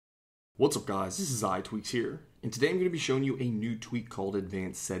What's up guys, this is iTweaks here, and today I'm going to be showing you a new tweak called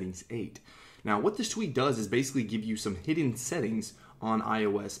AdvancedSettings8. Now what this tweak does is basically give you some hidden settings on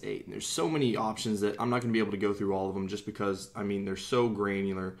iOS 8. And there's so many options that I'm not going to be able to go through all of them just because, they're so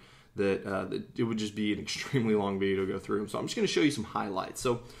granular that it would just be an extremely long video to go through them. So I'm just going to show you some highlights.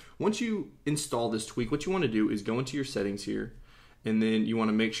 So once you install this tweak, what you want to do is go into your settings here, and then you want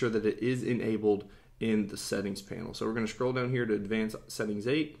to make sure that it is enabled in the settings panel. So we're going to scroll down here to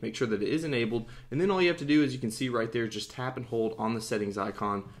AdvancedSettings8, make sure that it is enabled, and then all you have to do is you can see right there, just tap and hold on the settings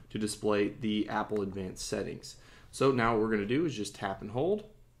icon to display the Apple Advanced Settings. So now what we're going to do is just tap and hold,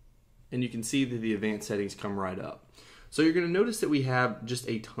 and you can see that the advanced settings come right up. So you're going to notice that we have just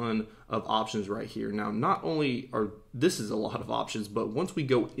a ton of options right here. Now not only are this is a lot of options, but once we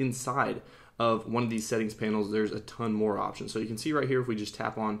go inside of one of these settings panels, there's a ton more options. So you can see right here, if we just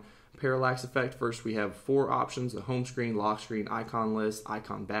tap on parallax effect, first we have 4 options: the home screen, lock screen, icon list,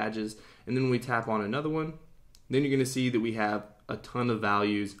 icon badges, and then when we tap on another one, then you're going to see that we have a ton of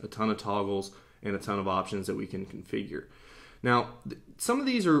values, a ton of toggles, and a ton of options that we can configure. Now some of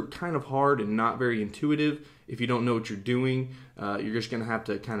these are kind of hard and not very intuitive. If you don't know what you're doing, you're just going to have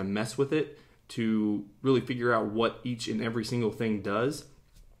to kind of mess with it to really figure out what each and every single thing does.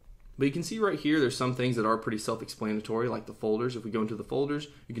 But you can see right here, there's some things that are pretty self-explanatory, like the folders. If we go into the folders,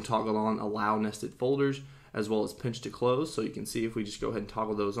 you can toggle on allow nested folders, as well as pinch to close. So you can see if we just go ahead and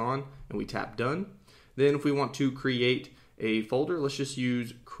toggle those on and we tap done. Then if we want to create a folder, let's just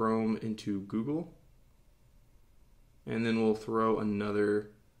use Chrome into Google. And then we'll throw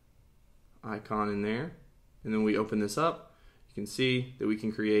another icon in there. And then we open this up, you can see that we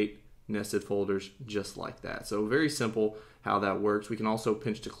can create nested folders just like that. So very simple how that works. We can also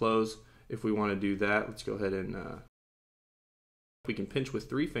pinch to close if we want to do that. Let's go ahead and we can pinch with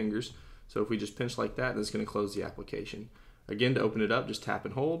 3 fingers. So if we just pinch like that, that's going to close the application. Again, to open it up, just tap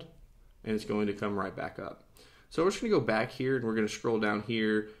and hold, and it's going to come right back up. So we're just going to go back here, and we're going to scroll down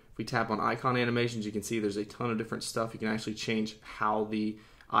here. If we tap on icon animations, you can see there's a ton of different stuff. You can actually change how the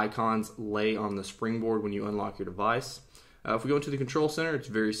icons lay on the springboard when you unlock your device. If we go into the control center, it's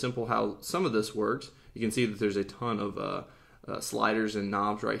very simple how some of this works. You can see that there's a ton of sliders and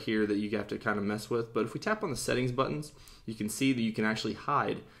knobs right here that you have to kind of mess with. But if we tap on the settings buttons, you can see that you can actually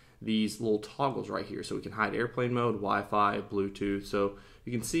hide these little toggles right here. So we can hide airplane mode, Wi-Fi, Bluetooth. So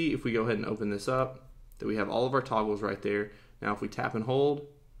you can see if we go ahead and open this up that we have all of our toggles right there. Now if we tap and hold,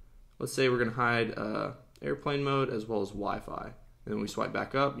 let's say we're going to hide airplane mode as well as Wi-Fi. And then we swipe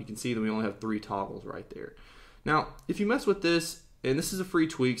back up, you can see that we only have 3 toggles right there. Now, if you mess with this, and this is a free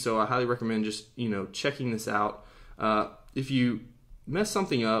tweak, so I highly recommend just checking this out. If you mess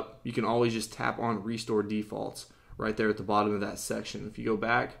something up, you can always just tap on Restore Defaults right there at the bottom of that section. If you go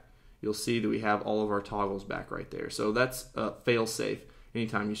back, you'll see that we have all of our toggles back right there. So that's fail-safe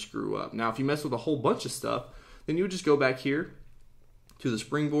anytime you screw up. Now, if you mess with a whole bunch of stuff, then you would just go back here to the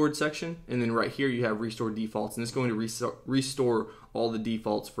springboard section, and then right here you have Restore Defaults, and it's going to restore all the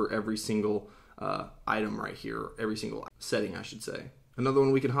defaults for every single item right here, or every single setting I should say. Another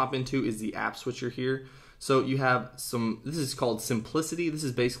one we can hop into is the app switcher here. So you have this is called Simplicity. This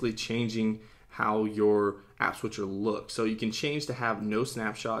is basically changing how your app switcher looks. So you can change to have no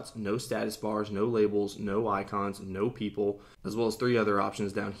snapshots, no status bars, no labels, no icons, no people, as well as 3 other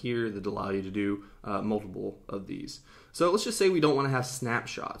options down here that allow you to do multiple of these. So let's just say we don't want to have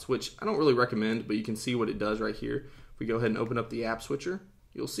snapshots, which I don't really recommend, but you can see what it does right here. If we go ahead and open up the app switcher,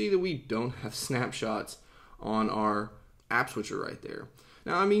 you'll see that we don't have snapshots on our app switcher right there.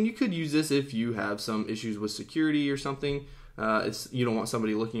 Now, you could use this if you have some issues with security or something. You don't want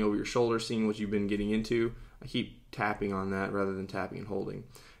somebody looking over your shoulder, seeing what you've been getting into. I keep tapping on that rather than tapping and holding.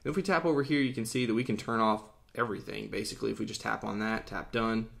 And if we tap over here, you can see that we can turn off everything. Basically, if we just tap on that, tap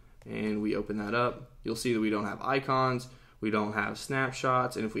done, and we open that up, you'll see that we don't have icons, we don't have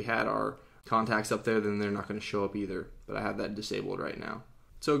snapshots, and if we had our contacts up there, then they're not going to show up either. But I have that disabled right now.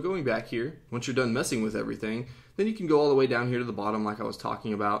 So going back here, once you're done messing with everything, then you can go all the way down here to the bottom like I was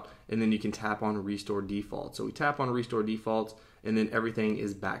talking about, and then you can tap on Restore Defaults. So we tap on Restore Defaults, and then everything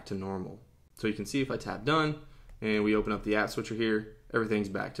is back to normal. So you can see if I tap done, and we open up the app switcher here, everything's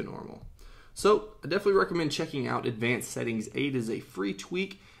back to normal. So I definitely recommend checking out AdvancedSettings8 as a free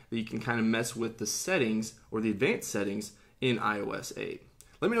tweak that you can kind of mess with the settings or the advanced settings in iOS 8.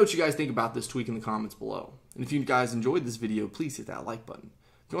 Let me know what you guys think about this tweak in the comments below. And if you guys enjoyed this video, please hit that like button.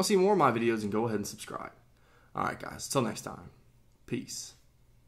 If you want to see more of my videos, then go ahead and subscribe. Alright guys, until next time, peace.